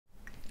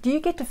Do you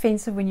get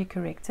defensive when you're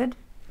corrected?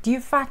 Do you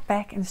fight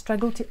back and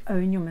struggle to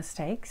own your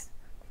mistakes?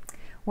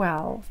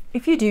 Well,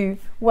 if you do,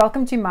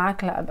 welcome to my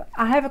club.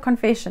 I have a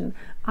confession.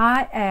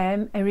 I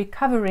am a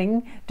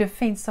recovering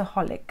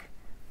defensaholic.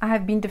 I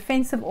have been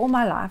defensive all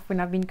my life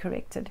when I've been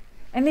corrected.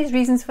 And there's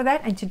reasons for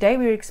that. And today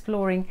we're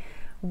exploring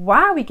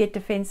why we get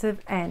defensive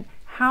and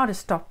how to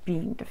stop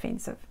being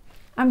defensive.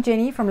 I'm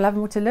Jenny from Love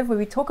More to Live, where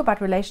we talk about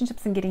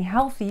relationships and getting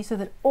healthy so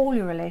that all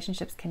your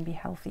relationships can be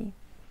healthy.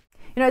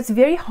 You know, it's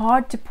very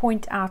hard to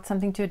point out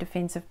something to a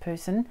defensive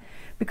person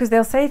because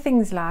they'll say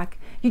things like,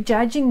 you're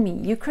judging me,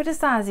 you're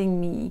criticizing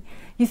me,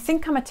 you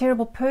think I'm a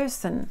terrible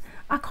person,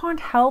 I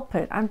can't help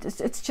it,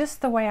 it's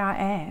just the way I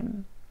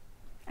am.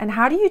 And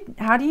how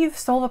do you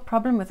solve a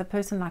problem with a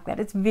person like that?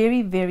 It's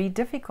very, very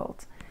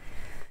difficult.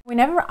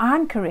 Whenever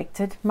I'm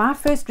corrected, my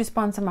first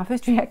response and my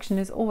first reaction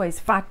is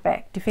always fight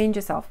back, defend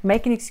yourself,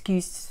 make an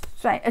excuse,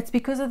 say it's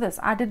because of this,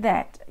 I did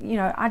that, you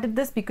know, I did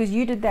this because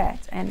you did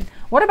that, and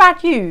what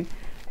about you?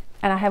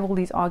 And I have all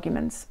these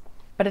arguments,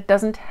 but it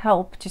doesn't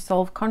help to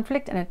solve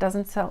conflict, and it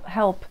doesn't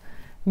help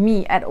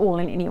me at all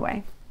in any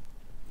way.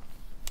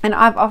 And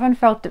I've often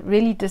felt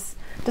really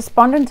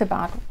despondent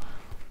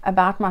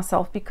about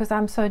myself because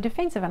I'm so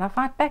defensive and I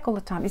fight back all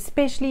the time,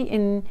 especially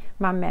in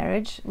my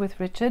marriage with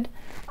Richard.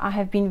 I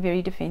have been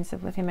very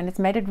defensive with him, and it's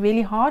made it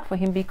really hard for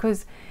him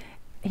because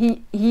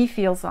he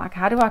feels like,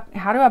 how do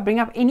I bring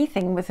up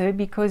anything with her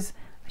because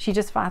she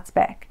just fights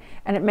back,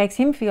 and it makes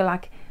him feel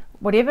like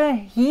whatever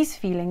he's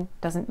feeling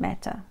doesn't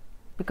matter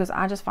because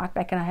I just fight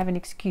back and I have an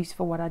excuse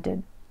for what I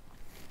did.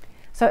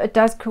 So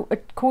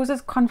it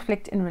causes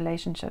conflict in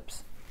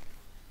relationships.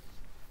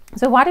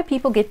 So why do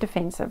people get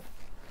defensive?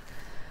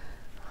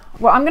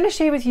 Well, I'm going to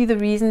share with you the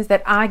reasons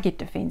that I get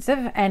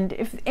defensive, and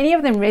if any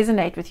of them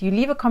resonate with you,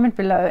 leave a comment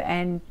below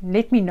and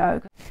let me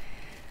know.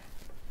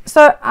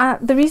 So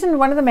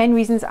one of the main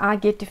reasons I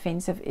get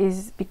defensive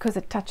is because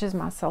it touches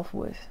my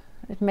self-worth.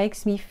 It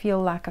makes me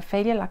feel like a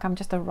failure, like I'm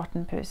just a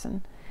rotten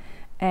person.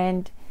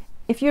 And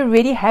if you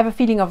already have a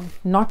feeling of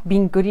not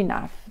being good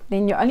enough,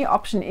 then your only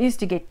option is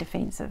to get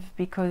defensive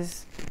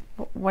because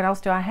what else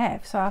do I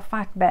have? So I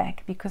fight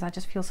back because I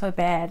just feel so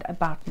bad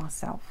about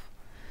myself.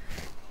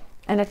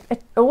 And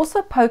it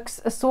also pokes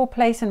a sore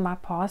place in my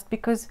past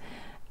because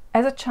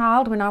as a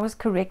child, when I was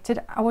corrected,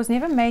 I was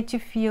never made to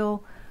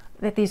feel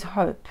that there's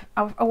hope.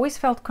 I've always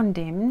felt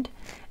condemned,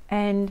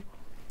 and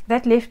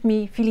that left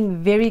me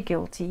feeling very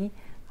guilty,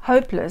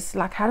 hopeless,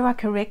 like how do I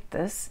correct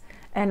this?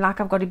 And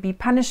like I've got to be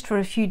punished for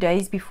a few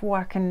days before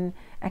I can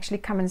actually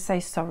come and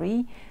say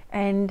sorry.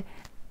 And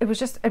it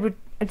would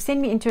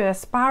send me into a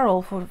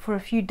spiral for a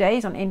few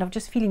days on end of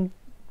just feeling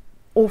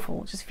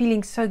awful, just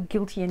feeling so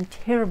guilty and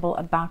terrible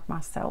about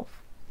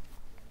myself.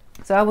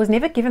 So I was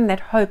never given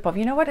that hope of,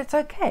 you know what, it's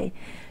okay.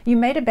 You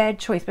made a bad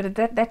choice, but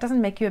that doesn't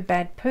make you a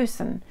bad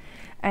person.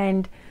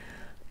 And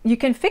you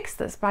can fix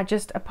this by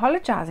just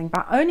apologizing,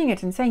 by owning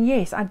it and saying,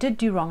 yes, I did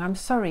do wrong, I'm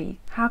sorry.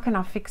 How can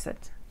I fix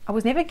it? I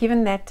was never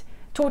given that.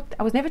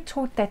 I was never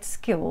taught that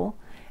skill,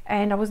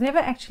 and I was never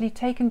actually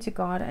taken to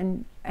God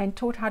and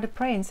taught how to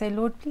pray and say,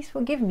 Lord, please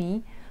forgive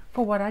me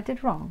for what I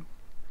did wrong,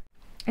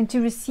 and to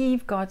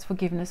receive God's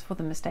forgiveness for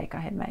the mistake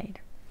I had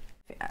made.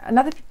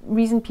 Another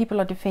reason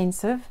people are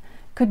defensive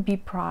could be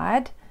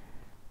pride.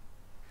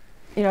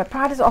 You know,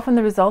 pride is often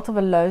the result of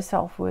a low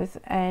self-worth,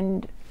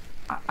 and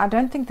I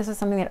don't think this is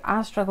something that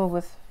I struggle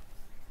with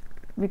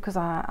because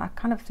I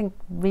kind of think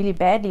really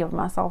badly of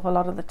myself a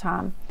lot of the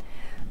time.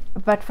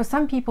 But for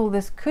some people,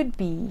 this could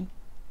be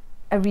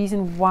a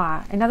reason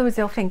why. In other words,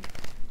 they'll think,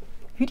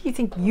 who do you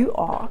think you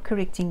are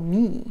correcting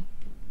me?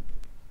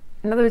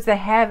 In other words, they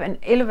have an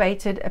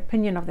elevated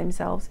opinion of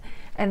themselves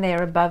and they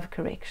are above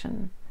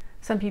correction.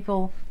 Some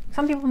people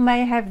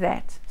may have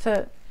that.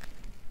 So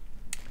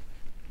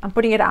I'm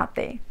putting it out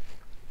there.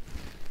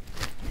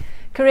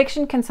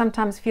 Correction can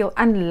sometimes feel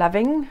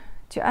unloving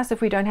to us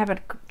if we don't have a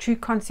true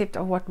concept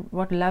of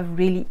what love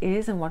really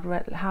is and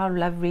how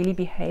love really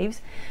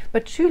behaves.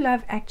 But true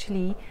love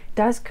actually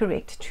does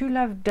correct. True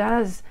love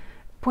does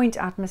point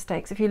out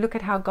mistakes. If you look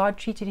at how God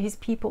treated his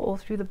people all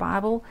through the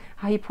Bible,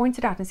 how he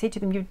pointed out and said to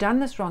them, you've done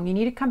this wrong, you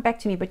need to come back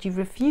to me, but you've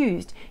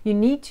refused. You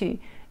need to.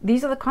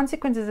 These are the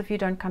consequences if you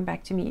don't come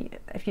back to me,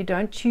 if you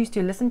don't choose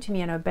to listen to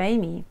me and obey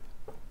me.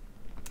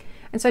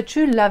 And so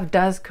true love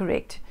does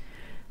correct.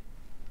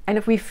 And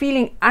if we're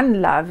feeling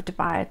unloved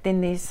by it, then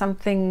there's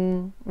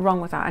something wrong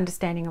with our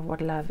understanding of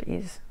what love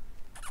is.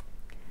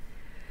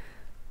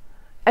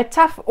 A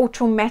tough or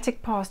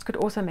traumatic past could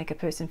also make a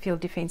person feel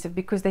defensive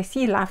because they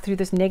see life through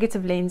this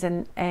negative lens,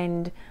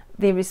 and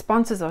their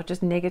responses are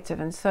just negative.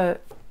 And so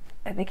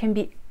they can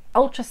be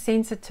ultra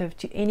sensitive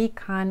to any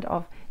kind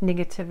of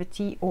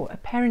negativity or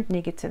apparent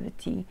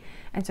negativity.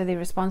 And so their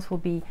response will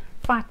be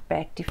fight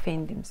back,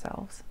 defend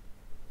themselves.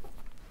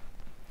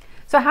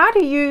 So how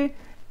do you,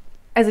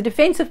 as a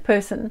defensive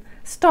person,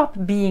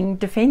 stop being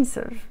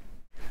defensive?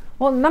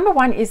 Well, number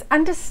one is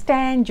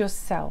understand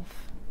yourself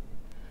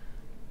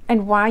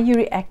and why you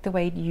react the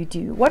way you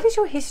do. What is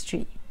your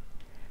history?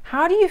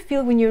 How did you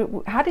feel when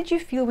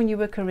you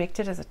were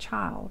corrected as a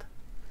child?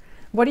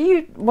 What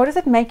does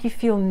it make you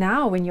feel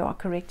now when you are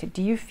corrected?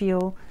 Do you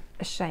feel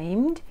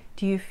ashamed?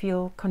 Do you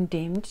feel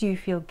condemned? Do you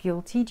feel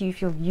guilty? Do you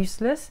feel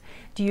useless?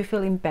 Do you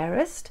feel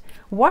embarrassed?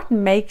 What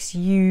makes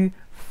you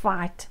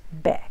fight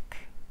back?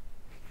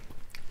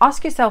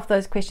 Ask yourself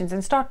those questions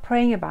and start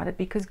praying about it,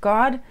 because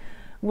God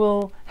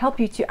will help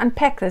you to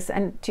unpack this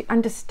and to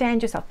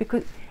understand yourself.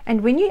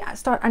 And when you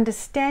start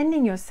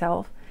understanding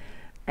yourself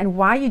and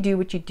why you do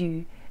what you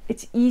do,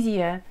 it's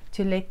easier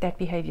to let that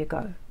behavior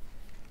go.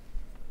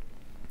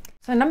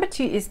 So number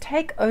 2 is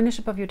take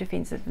ownership of your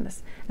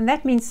defensiveness. And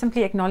that means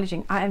simply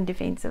acknowledging, I am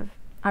defensive.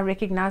 I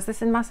recognize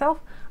this in myself.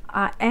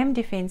 I am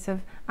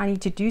defensive. I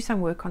need to do some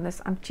work on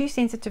this. I'm too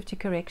sensitive to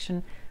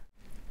correction.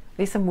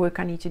 There's some work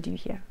I need to do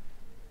here.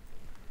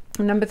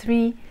 And number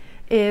 3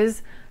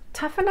 is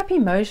toughen up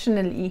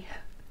emotionally.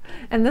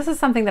 And this is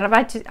something that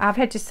I've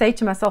had to say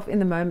to myself in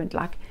the moment,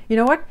 like, you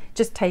know what,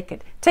 just take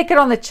it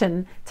on the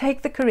chin,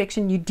 take the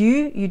correction. You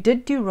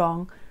did do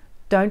wrong.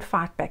 Don't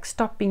fight back.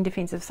 Stop being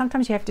defensive.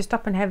 Sometimes you have to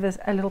stop and have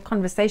a little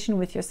conversation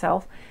with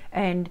yourself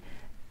and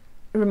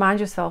remind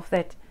yourself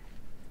that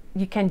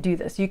you can do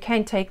this, you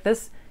can take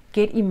this.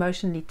 Get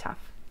emotionally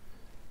tough.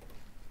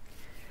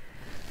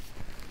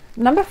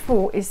 Number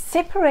 4 is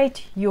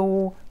separate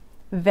your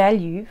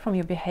value from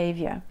your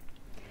behavior.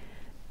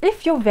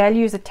 If your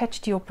value is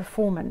attached to your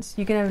performance,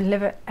 you're going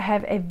to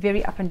have a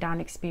very up and down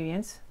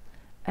experience,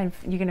 and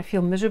you're going to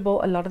feel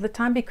miserable a lot of the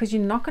time, because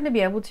you're not going to be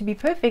able to be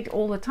perfect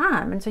all the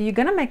time, and so you're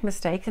going to make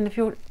mistakes. And if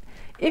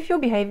your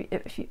value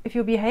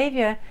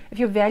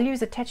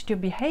is attached to your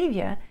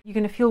behavior, you're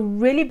going to feel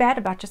really bad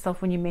about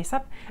yourself when you mess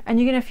up, and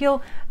you're going to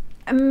feel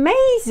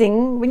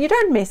amazing when you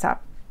don't mess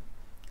up.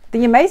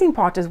 The amazing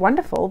part is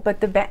wonderful,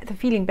 but the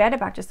feeling bad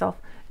about yourself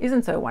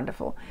isn't so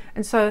wonderful.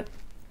 And so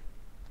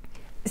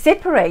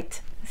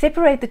separate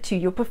the two.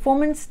 Your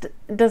performance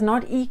does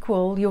not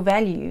equal your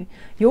value.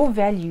 Your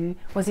value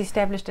was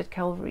established at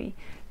Calvary.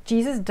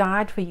 Jesus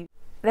died for you.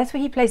 That's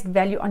where he placed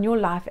value on your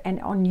life and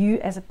on you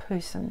as a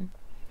person.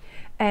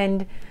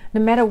 And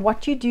no matter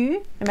what you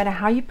do, no matter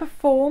how you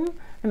perform,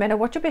 no matter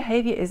what your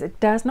behavior is, it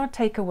does not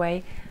take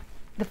away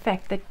the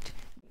fact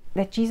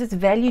that Jesus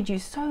valued you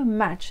so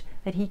much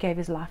that he gave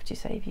his life to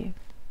save you.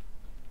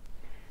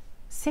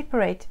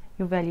 Separate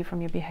your value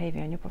from your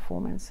behavior and your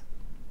performance.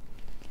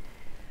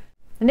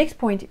 The next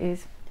point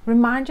is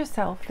remind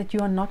yourself that you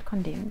are not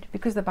condemned,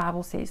 because the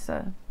Bible says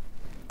so.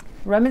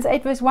 Romans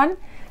 8 verse 1,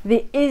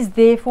 there is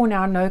therefore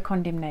now no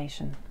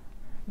condemnation.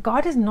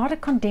 God is not a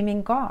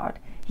condemning God.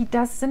 He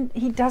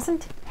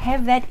doesn't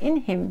have that in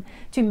him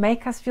to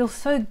make us feel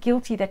so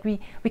guilty that we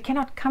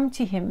cannot come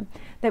to him,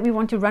 that we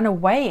want to run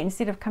away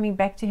instead of coming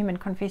back to him and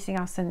confessing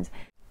our sins,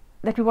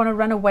 that we want to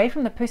run away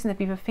from the person that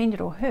we've offended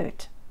or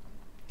hurt.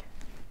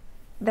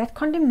 That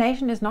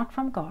condemnation is not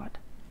from God.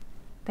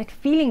 That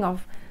feeling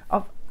of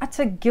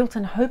utter guilt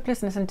and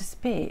hopelessness and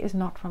despair is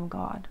not from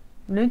God.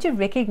 Learn to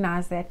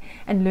recognize that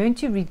and learn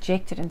to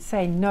reject it and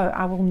say, no,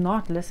 I will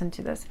not listen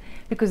to this,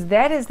 because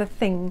that is the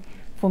thing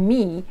for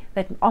me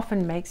that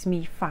often makes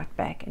me fight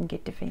back and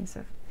get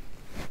defensive.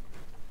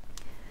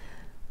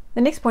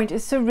 The next point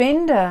is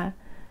surrender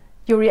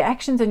your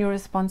reactions and your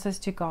responses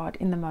to God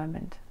in the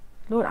moment.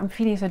 Lord, I'm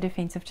feeling so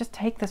defensive. Just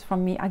take this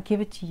from me. I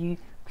give it to you.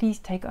 Please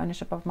take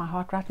ownership of my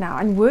heart right now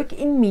and work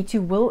in me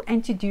to will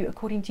and to do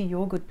according to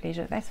your good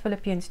pleasure. That's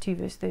Philippians 2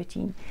 verse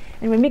 13.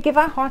 And when we give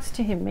our hearts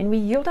to him and we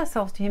yield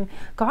ourselves to him,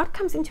 God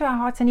comes into our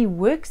hearts and he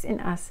works in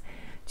us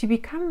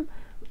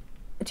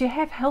to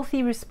have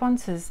healthy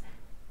responses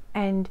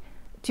and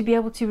to be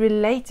able to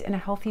relate in a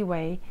healthy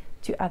way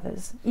to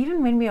others,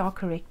 even when we are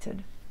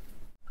corrected.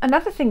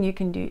 Another thing you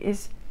can do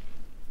is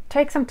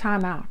take some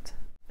time out.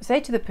 Say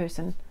to the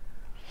person,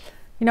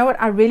 you know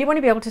what, I really want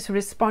to be able to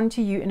respond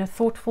to you in a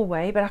thoughtful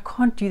way, but I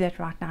can't do that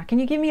right now. Can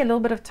you give me a little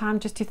bit of time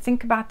just to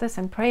think about this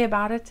and pray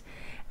about it?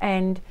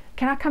 And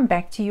can I come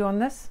back to you on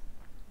this?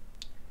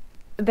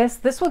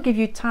 This will give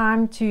you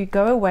time to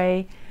go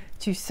away,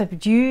 to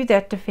subdue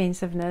that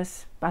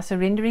defensiveness by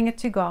surrendering it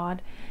to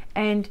God,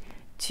 and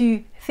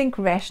to think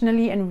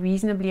rationally and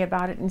reasonably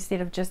about it instead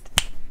of just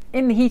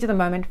in the heat of the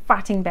moment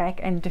fighting back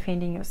and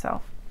defending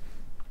yourself.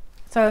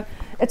 So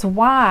it's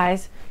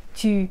wise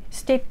to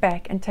step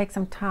back and take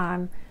some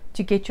time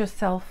to get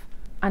yourself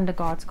under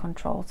God's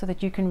control so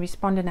that you can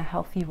respond in a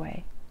healthy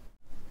way.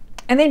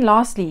 And then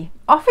lastly,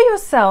 offer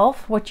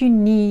yourself what you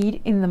need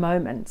in the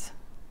moment.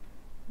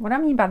 What do I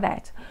mean by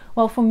that?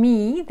 Well, for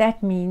me,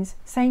 that means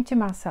saying to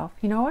myself,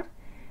 you know what?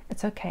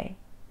 It's okay.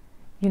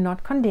 You're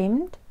not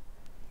condemned.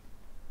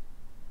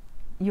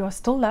 You are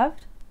still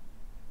loved.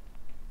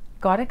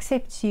 God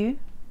accepts you.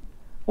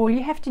 All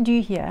you have to do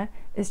here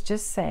is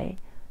just say,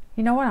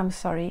 you know what? I'm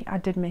sorry. I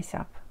did mess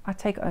up. I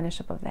take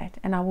ownership of that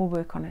and I will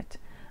work on it.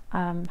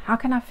 How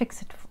can I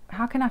fix it?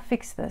 How can I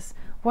fix this?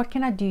 What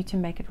can I do to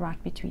make it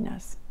right between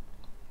us?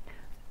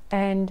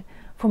 And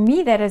for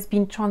me, that has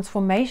been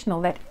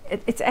transformational. That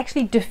it's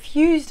actually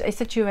diffused a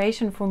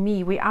situation for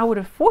me where I would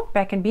have fought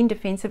back and been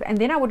defensive, and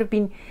then I would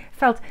have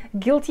felt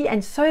guilty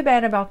and so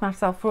bad about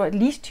myself for at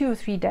least 2 or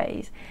 3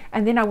 days,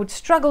 and then I would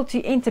struggle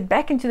to enter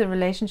back into the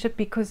relationship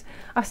because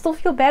I still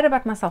feel bad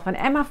about myself, and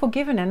am I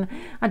forgiven, and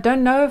I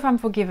don't know if I'm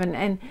forgiven,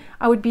 and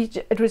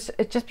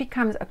it just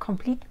becomes a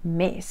complete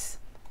mess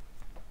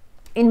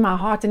in my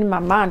heart and in my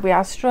mind, where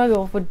I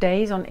struggle for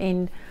days on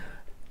end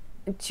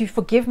to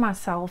forgive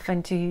myself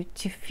and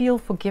to feel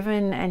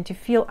forgiven and to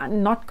feel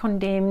not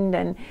condemned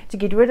and to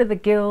get rid of the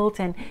guilt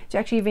and to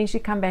actually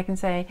eventually come back and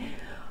say,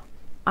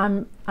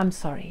 I'm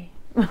sorry.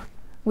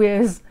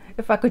 Whereas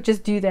if I could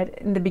just do that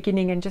in the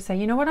beginning and just say,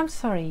 you know what, I'm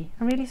sorry,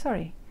 I'm really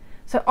sorry.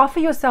 So offer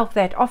yourself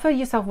that, offer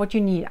yourself what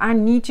you need. I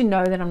need to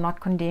know that I'm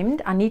not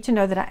condemned. I need to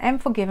know that I am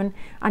forgiven.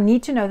 I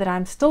need to know that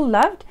I'm still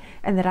loved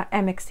and that I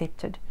am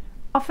accepted.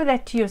 Offer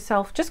that to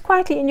yourself just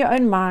quietly in your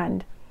own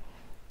mind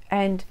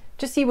and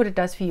just see what it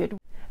does for you.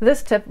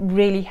 This tip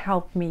really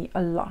helped me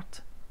a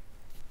lot.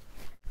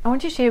 I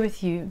want to share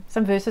with you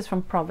some verses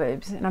from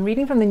Proverbs, and I'm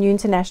reading from the New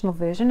International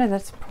Version, and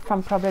that's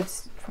from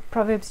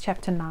Proverbs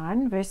chapter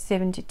 9, verse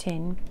 7 to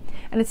 10.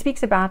 And it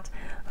speaks about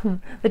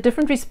the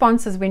different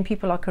responses when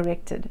people are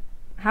corrected.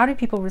 How do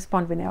people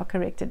respond when they are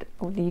corrected?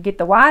 Or you get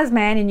the wise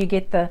man and you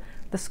get the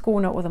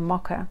scorner or the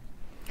mocker.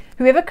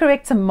 Whoever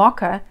corrects a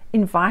mocker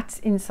invites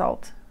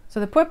insult. So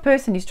the poor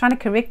person who's trying to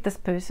correct this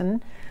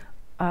person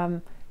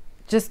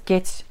just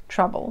gets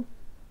trouble.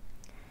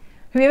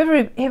 Whoever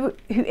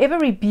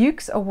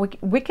rebukes a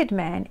wicked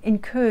man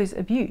incurs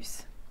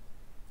abuse.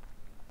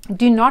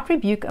 Do not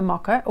rebuke a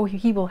mocker, or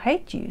he will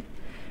hate you.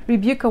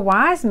 Rebuke a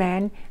wise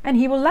man, and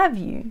he will love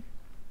you.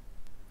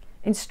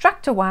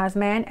 Instruct a wise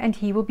man, and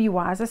he will be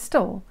wiser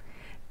still.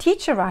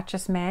 Teach a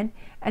righteous man,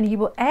 and he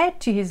will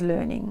add to his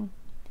learning.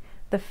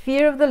 The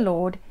fear of the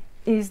Lord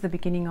is the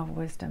beginning of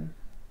wisdom.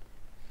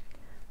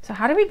 So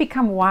how do we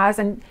become wise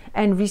and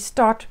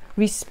restart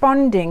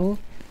responding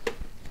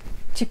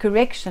to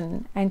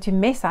correction and to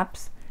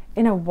mess-ups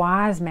in a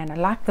wise manner,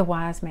 like the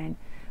wise man?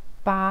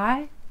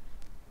 By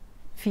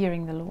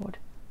fearing the Lord,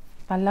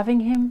 by loving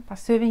Him, by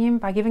serving Him,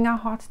 by giving our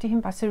hearts to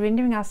Him, by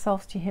surrendering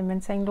ourselves to Him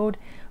and saying, Lord,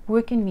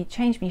 work in me,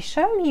 change me,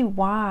 show me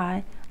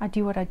why I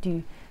do what I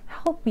do.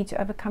 Help me to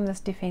overcome this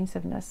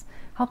defensiveness.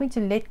 Help me to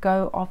let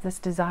go of this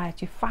desire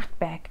to fight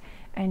back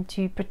and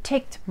to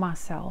protect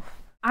myself.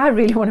 I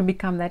really want to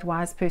become that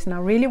wise person. I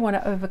really want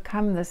to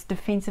overcome this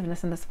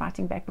defensiveness and this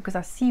fighting back, because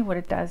I see what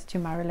it does to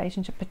my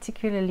relationship,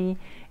 particularly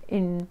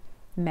in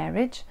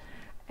marriage.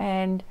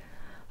 And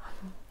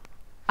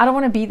I don't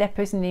want to be that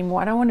person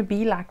anymore. I don't want to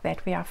be like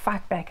that, where I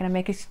fight back and I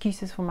make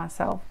excuses for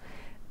myself.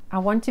 I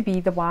want to be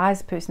the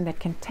wise person that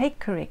can take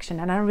correction.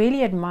 And I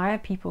really admire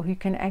people who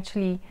can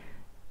actually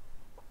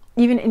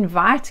even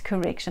invite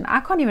correction.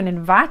 I can't even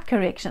invite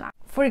correction.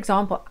 For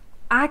example,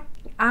 I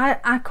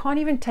can't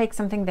even take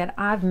something that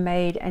I've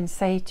made and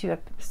say to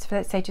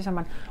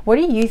someone, what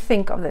do you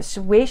think of this?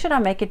 Where should I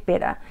make it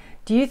better?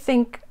 Do you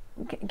think,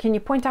 can you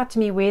point out to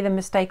me where the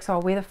mistakes are,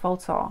 where the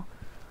faults are?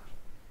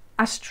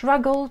 I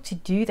struggle to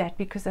do that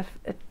because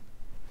it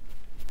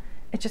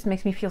just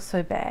makes me feel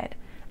so bad.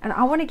 And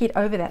I want to get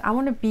over that. I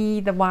want to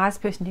be the wise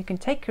person who can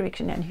take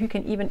correction and who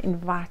can even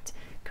invite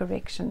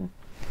correction.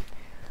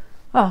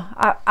 Oh,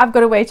 I've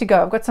got a way to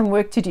go. I've got some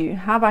work to do.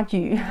 How about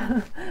you?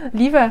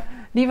 Leave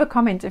a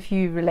comment if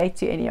you relate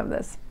to any of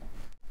this.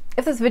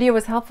 If this video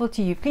was helpful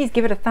to you, please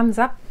give it a thumbs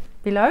up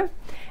below.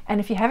 And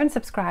if you haven't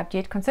subscribed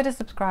yet, consider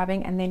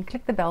subscribing and then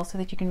click the bell so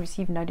that you can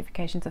receive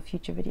notifications of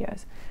future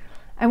videos.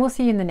 And we'll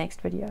see you in the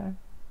next video.